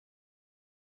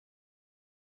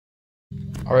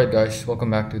Alright guys,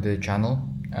 welcome back to the channel,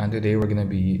 and today we're going to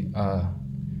be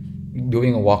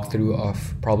doing a walkthrough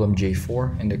of problem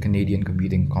J4 in the Canadian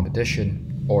Computing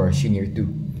Competition, or Senior 2,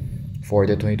 for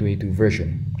the 2022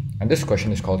 version. And this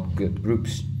question is called Good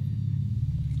Groups.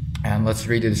 And let's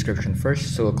read the description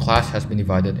first. So a class has been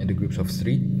divided into groups of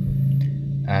 3,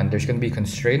 and there's going to be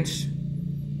constraints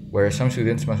where some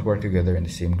students must work together in the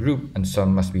same group and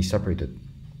some must be separated.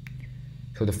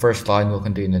 So the first line will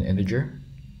contain an integer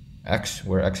x,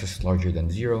 where x is larger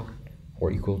than 0 or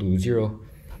equal to 0,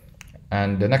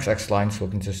 and the next x lines will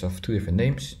consist of two different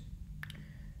names,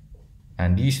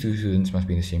 and these two students must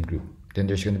be in the same group. Then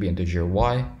there's going to be integer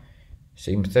y,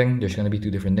 same thing, there's going to be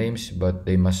two different names, but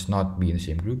they must not be in the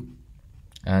same group,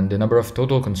 and the number of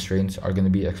total constraints are going to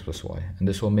be x plus y, and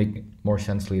this will make more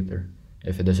sense later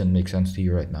if it doesn't make sense to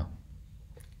you right now.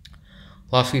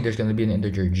 Lastly, there's going to be an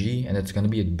integer g, and it's going to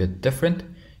be a bit different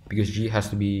because g has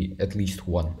to be at least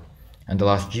 1. And the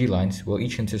last g lines will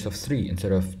each consist of 3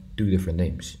 instead of 2 different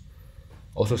names,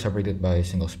 also separated by a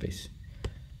single space.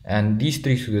 And these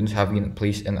 3 students have been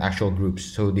placed in actual groups,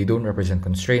 so they don't represent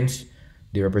constraints,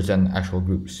 they represent actual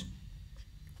groups.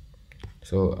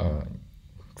 So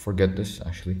forget this,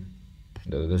 actually,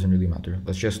 that doesn't really matter.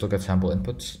 Let's just look at sample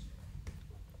inputs.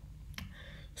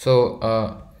 So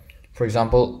for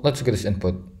example, let's look at this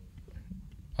input.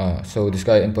 So this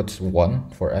guy inputs 1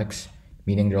 for x,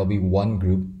 meaning there'll be one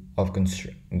group of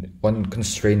one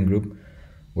constraint group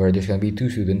where there's going to be 2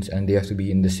 students and they have to be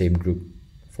in the same group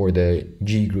for the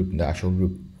G group, the actual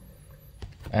group.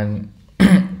 And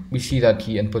we see that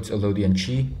he inputs a Lodian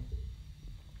chi,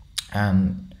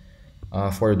 and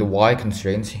for the Y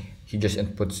constraints he just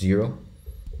inputs 0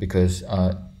 because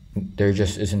there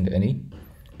just isn't any.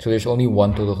 So there's only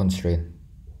one total constraint,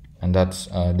 and that's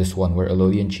this one where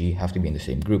Elodian chi have to be in the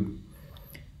same group,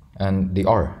 and they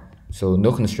are. So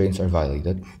no constraints are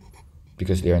violated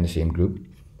because they are in the same group.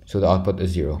 So the output is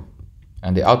 0,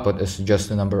 and the output is just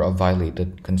the number of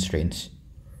violated constraints.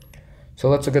 So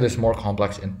let's look at this more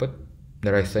complex input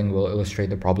that I think will illustrate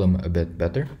the problem a bit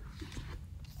better.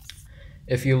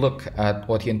 If you look at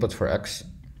what he inputs for x,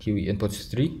 he inputs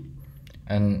 3,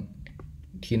 and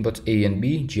he inputs a and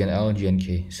b, g and l, g and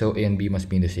k. So a and b must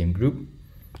be in the same group,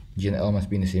 G and L must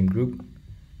be in the same group,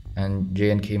 and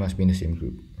J and K must be in the same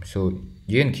group. So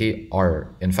J and K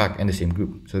are in fact in the same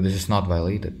group, so this is not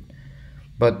violated.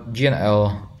 But G and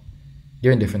L,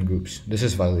 they're in different groups. This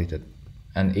is violated.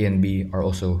 And A and B are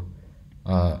also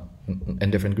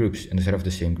in different groups instead of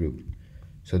the same group.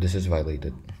 So this is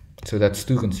violated. So that's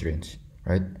 2 constraints,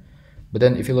 right? But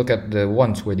then if you look at the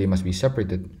ones where they must be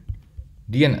separated,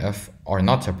 D and F are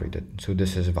not separated, so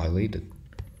this is violated.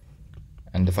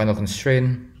 And the final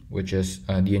constraint, which is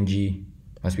D and G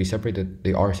must be separated,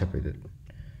 they are separated.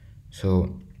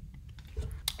 So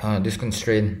this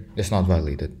constraint is not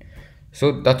violated.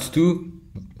 So that's 2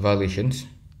 violations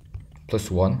plus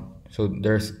 1. So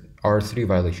there are 3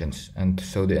 violations, and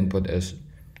so the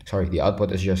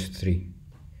output is just 3.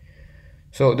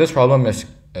 So this problem is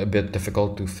a bit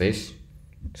difficult to face.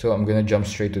 So I'm gonna jump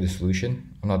straight to the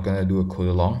solution. I'm not gonna do a code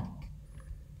along,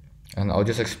 and I'll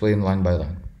just explain line by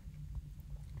line.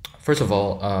 First of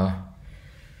all,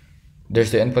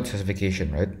 there's the input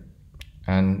specification, right?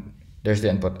 And there's the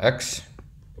input x,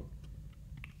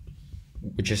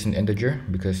 which is an integer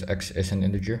because x is an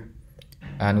integer.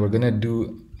 And we're going to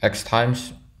do x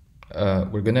times,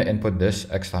 we're going to input this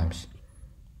x times,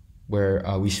 where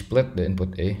we split the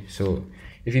input a. So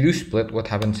if you do split, what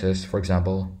happens is, for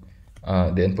example,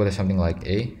 the input is something like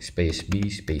a space b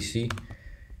space c.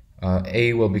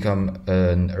 A will become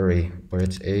an array where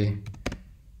it's a,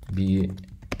 B,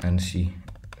 and C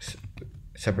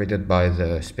separated by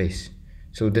the space.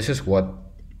 So this is what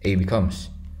A becomes,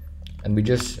 and we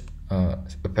just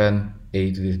append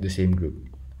A to the same group,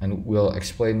 and we'll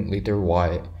explain later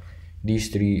why these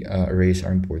 3 arrays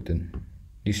are important.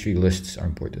 These 3 lists are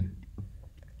important.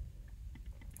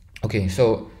 Okay,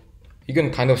 so you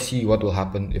can kind of see what will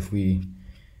happen if we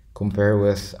compare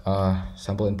with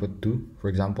sample input 2, for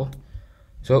example.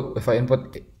 So if I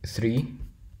input 3,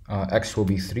 x will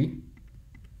be 3.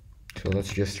 So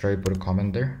let's just try to put a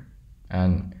comment there.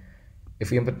 And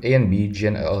if we input a and b, g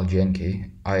and l, j and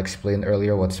k, I explained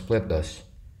earlier what split does.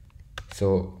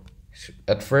 So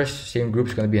at first, same group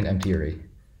is going to be an empty array.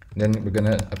 Then we're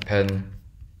going to append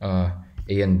a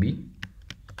and b,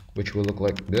 which will look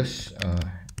like this,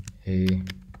 a,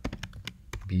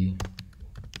 b,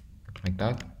 like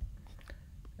that.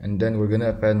 And then we're going to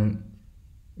append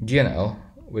g and l,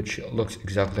 which looks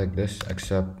exactly like this,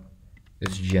 except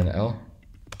it's G and L.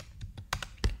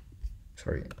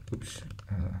 Sorry, oops.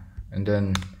 And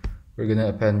then we're gonna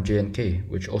append J and K,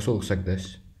 which also looks like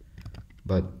this,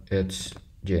 but it's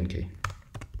j and k.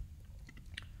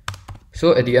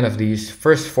 So at the end of these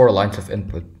first 4 lines of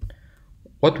input,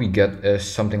 what we get is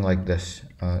something like this.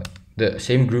 The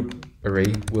same group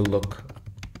array will look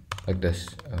like this.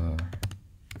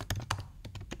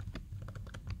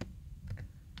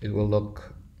 It will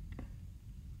look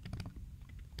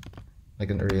like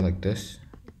an array like this,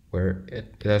 where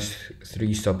it has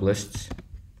 3 sublists.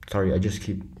 Sorry, I just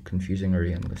keep confusing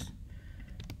array and list.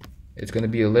 It's going to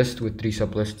be a list with 3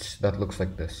 sublists that looks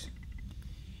like this.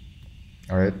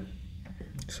 Alright,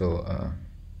 so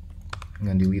I'm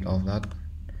going to delete all of that.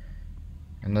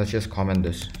 And let's just comment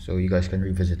this so you guys can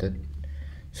revisit it.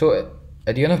 So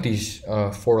at the end of these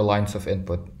 4 lines of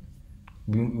input,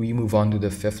 we move on to the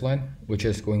 5th line, which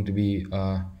is going to be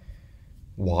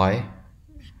y,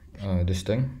 this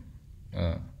thing,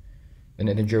 an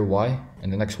integer y,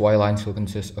 and the next y lines will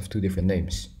consist of 2 different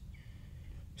names.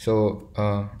 So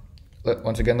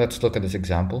once again, let's look at this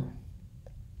example.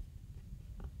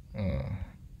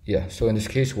 Yeah, so in this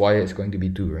case, y is going to be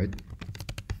 2, right?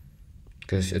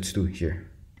 Because it's 2 here.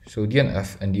 So d and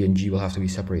f and d and g will have to be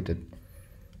separated.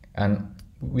 And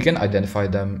we can identify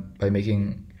them by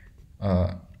making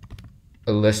a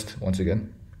list, once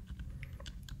again,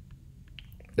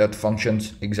 that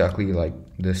functions exactly like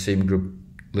the same group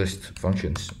list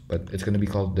functions, but it's going to be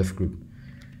called diffgroup.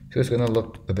 So it's going to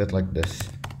look a bit like this.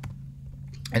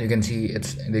 And you can see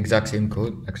it's the exact same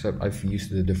code, except I've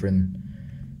used a different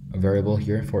variable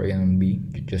here for a and b,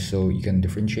 just so you can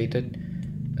differentiate it.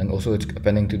 And also it's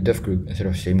appending to diffgroup instead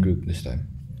of same group this time.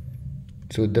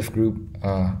 So diffgroup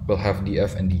will have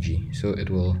df and dg, so it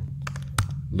will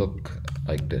look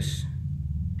like this.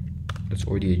 That's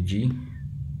already a g.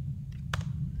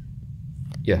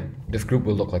 Yeah, diffgroup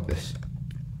will look like this.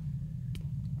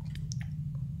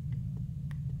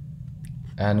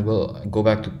 And we'll go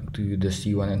back to the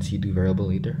c1 and c2 variable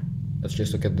later. Let's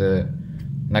just look at the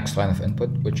next line of input,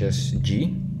 which is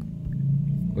g,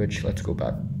 which, let's go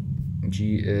back.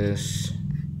 G is,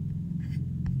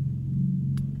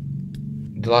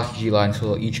 the last g lines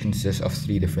will each consist of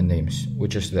 3 different names,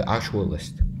 which is the actual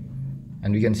list.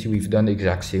 And we can see we've done the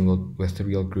exact same with the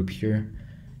real group here.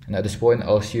 And at this point,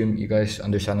 I'll assume you guys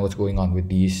understand what's going on with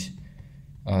these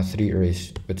 3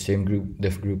 arrays, with same group,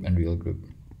 diff group, and real group.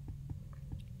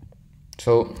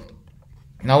 So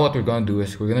now what we're going to do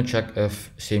is we're going to check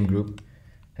if same group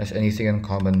has anything in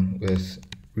common with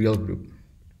real group.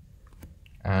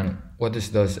 And what this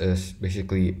does is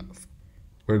basically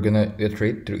we're going to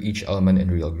iterate through each element in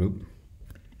real group.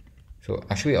 So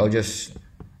actually I'll just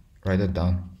write it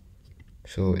down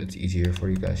so it's easier for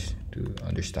you guys to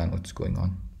understand what's going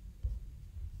on.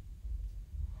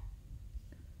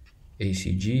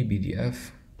 ACG,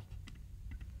 BDF,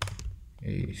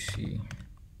 ACG,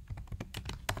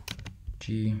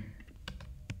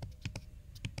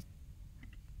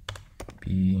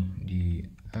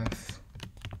 BDF.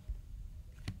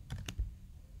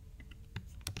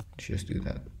 Let's just do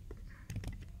that.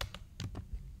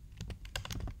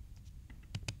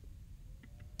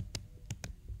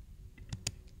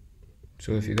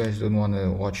 So if you guys don't want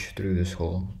to watch through this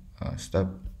whole step,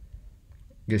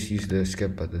 just use the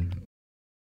skip button.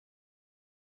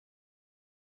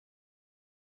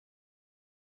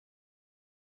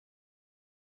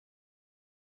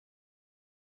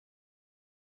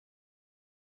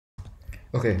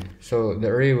 Okay, so the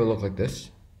array will look like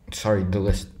this. Sorry, the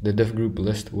list, the diff group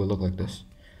list will look like this.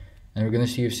 And we're going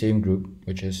to see if same group,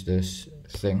 which is this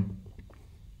thing,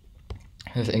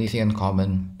 has anything in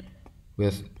common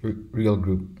with real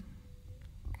group.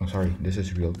 Oh, sorry, this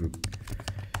is real group.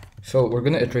 So we're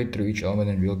going to iterate through each element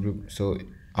in real group. So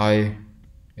I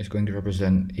is going to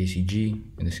represent ACG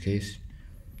in this case.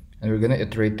 And we're going to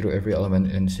iterate through every element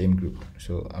in the same group.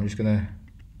 So I'm just going to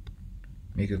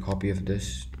make a copy of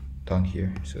this down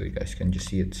here so you guys can just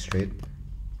see it straight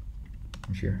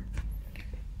from here.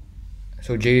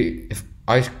 So J, if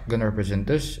I is gonna represent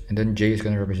this, and then J is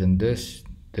gonna represent this,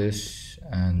 this,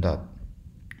 and that,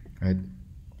 right?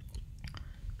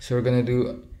 So we're gonna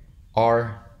do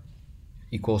R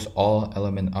equals all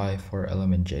element I for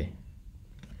element J.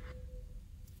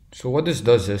 So what this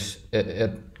does is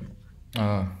it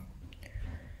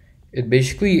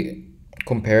basically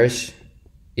compares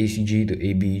ACG to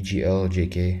AB, GL,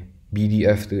 JK,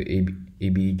 BDF to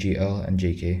AB, GL, and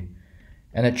JK,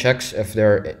 and it checks if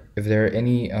there are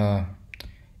any.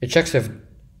 It checks if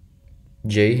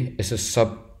J is a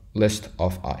sub list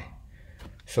of I.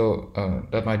 So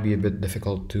that might be a bit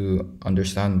difficult to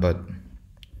understand, but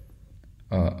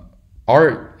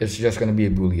R is just going to be a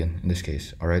Boolean in this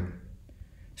case. All right.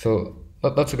 So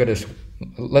let's look at this.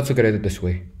 Let's look at it this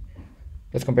way.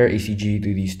 Let's compare ACG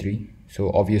to these 3.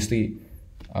 So obviously,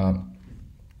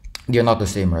 they're not the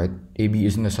same, right? AB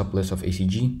is in the sublist of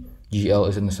ACG, GL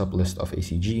is in the sublist of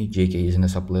ACG, JK is in the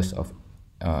sublist of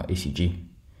ACG.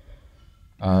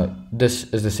 This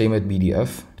is the same with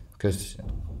BDF because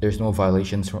there's no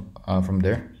violations from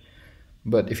there.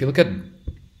 But if you look at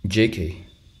JK,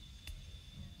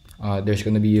 there's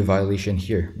going to be a violation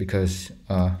here because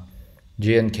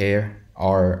J and K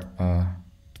are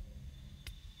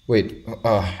wait,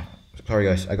 sorry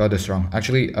guys, I got this wrong.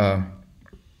 Actually,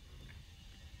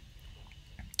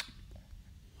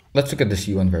 let's look at the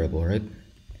C1 variable, right?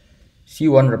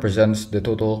 C1 represents the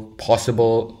total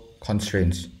possible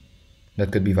constraints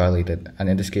that could be violated, and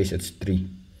in this case it's 3.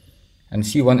 And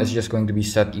C1 is just going to be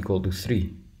set equal to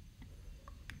 3.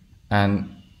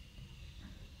 And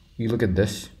you look at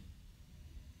this,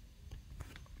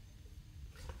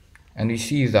 and we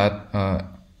see that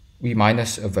we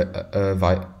minus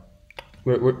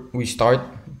we start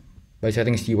by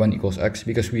setting C1 equals X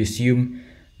because we assume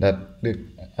that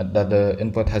the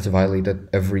input has violated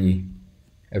every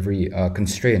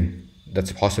constraint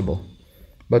that's possible.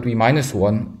 But we minus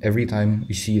 1 every time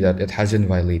we see that it hasn't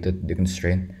violated the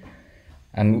constraint.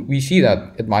 And we see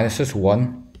that it minuses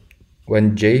 1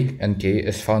 when J and K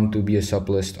is found to be a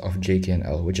sublist of J, K, and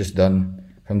L, which is done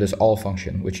from this all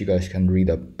function, which you guys can read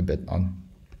up a bit on.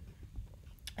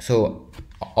 So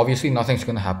obviously nothing's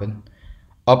going to happen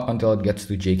up until it gets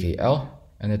to JKL,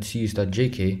 and it sees that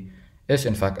JK is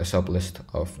in fact a sublist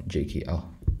of JKL.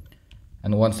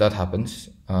 And once that happens,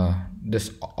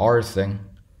 this R thing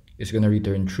is going to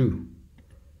return true.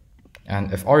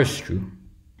 And if R is true,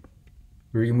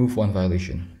 we remove one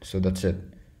violation. So that's it.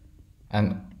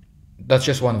 And that's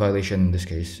just one violation in this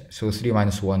case. So 3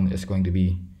 minus 1 is going to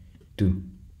be 2,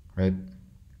 right?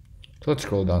 So let's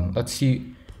scroll down. Let's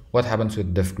see what happens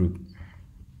with diffgroup.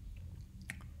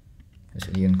 Is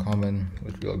any in common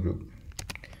with real group?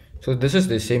 So this is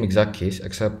the same exact case,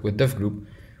 except with diffgroup,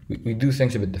 we do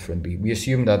things a bit differently. We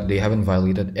assume that they haven't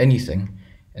violated anything,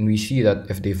 and we see that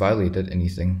if they violated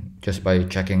anything just by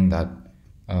checking that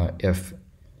if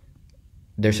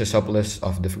there's a sublist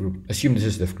of diffgroup, assume this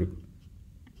is diffgroup.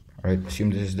 All right, assume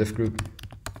this is diffgroup.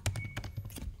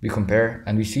 We compare,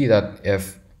 and we see that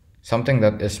if something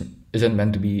that isn't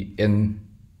meant to be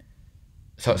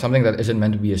something that isn't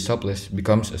meant to be a sublist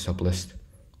becomes a sublist,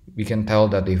 we can tell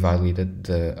that they violated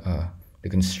the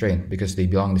constraint because they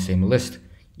belong in the same list,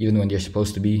 even when they're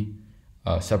supposed to be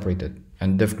separated.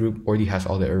 And diffgroup already has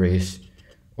all the arrays,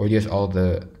 already has all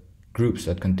the groups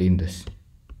that contain this,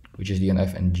 which is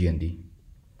DNF and GND.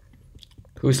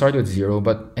 So we start with 0,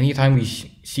 but anytime we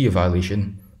see a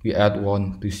violation, we add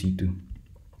 1 to C2.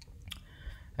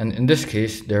 And in this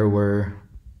case,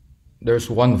 there's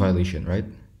one violation, right?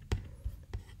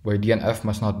 Where DNF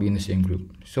must not be in the same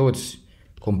group. So it's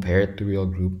compared to real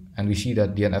group, and we see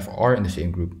that DNF are in the same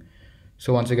group.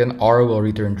 So once again, R will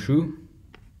return true.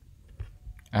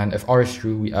 And if R is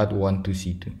true, we add 1 to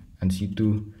C2. And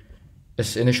C2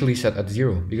 is initially set at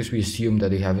 0 because we assume that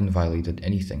they haven't violated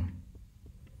anything.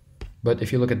 But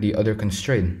if you look at the other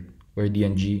constraint, where D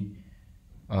and G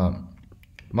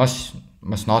must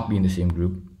not be in the same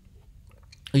group,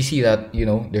 we see that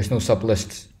there's no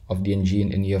sublists of D and G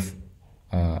in any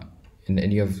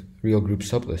of real group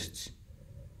sublists.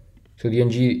 So D and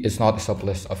G is not a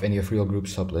sublist of any of real group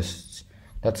sublists.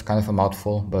 That's kind of a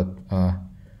mouthful, but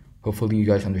hopefully you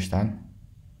guys understand.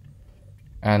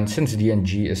 And since D and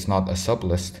G is not a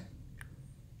sublist,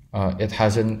 it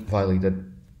hasn't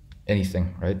violated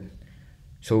anything, right?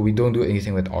 So we don't do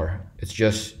anything with R. It's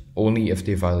just only if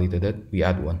they violated it, we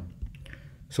add 1.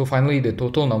 So finally, the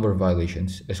total number of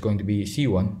violations is going to be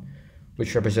C1,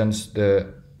 which represents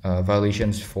the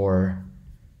violations from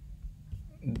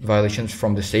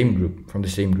the same group,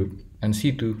 and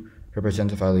C2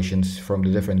 represents the violations from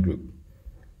the different group.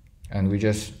 And we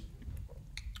just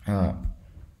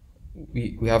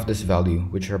we have this value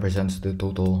which represents the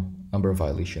total number of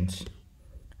violations,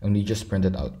 and we just print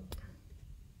it out.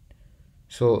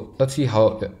 So let's see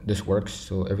how this works.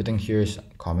 So everything here is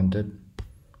commented,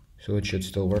 so it should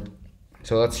still work.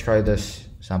 So let's try this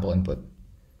sample input,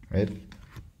 right?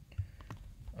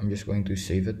 I'm just going to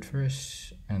save it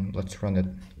first and let's run it.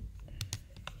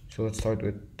 So let's start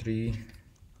with 3,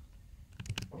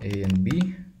 A and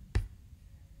B,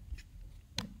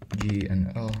 G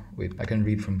and L. Wait, I can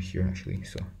read from here actually.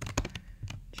 So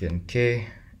G and K,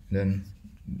 then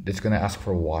it's gonna ask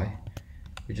for Y,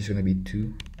 which is gonna be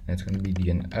 2, and it's gonna be D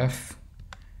and F,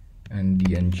 and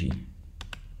D and G.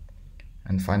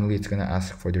 And finally, it's gonna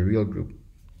ask for the real group,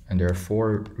 and there are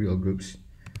 4 real groups.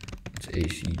 It's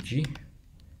ACG,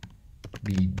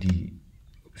 BD,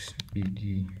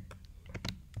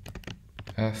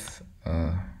 F,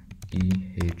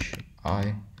 E,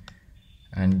 I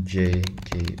and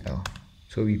JKL.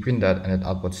 So we print that and it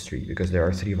outputs 3 because there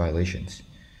are 3 violations.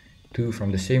 2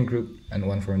 from the same group and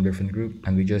 1 from a different group,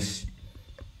 and we just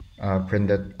print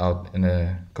that out in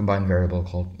a combined variable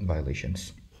called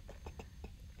violations.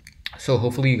 So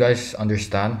hopefully you guys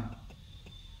understand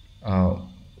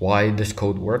why this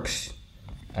code works,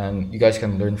 and you guys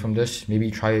can learn from this.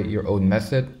 Maybe try your own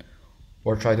method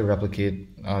or try to replicate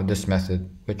this method,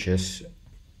 which is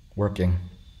working.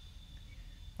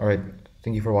 All right,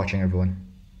 thank you for watching, everyone.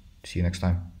 See you next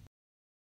time.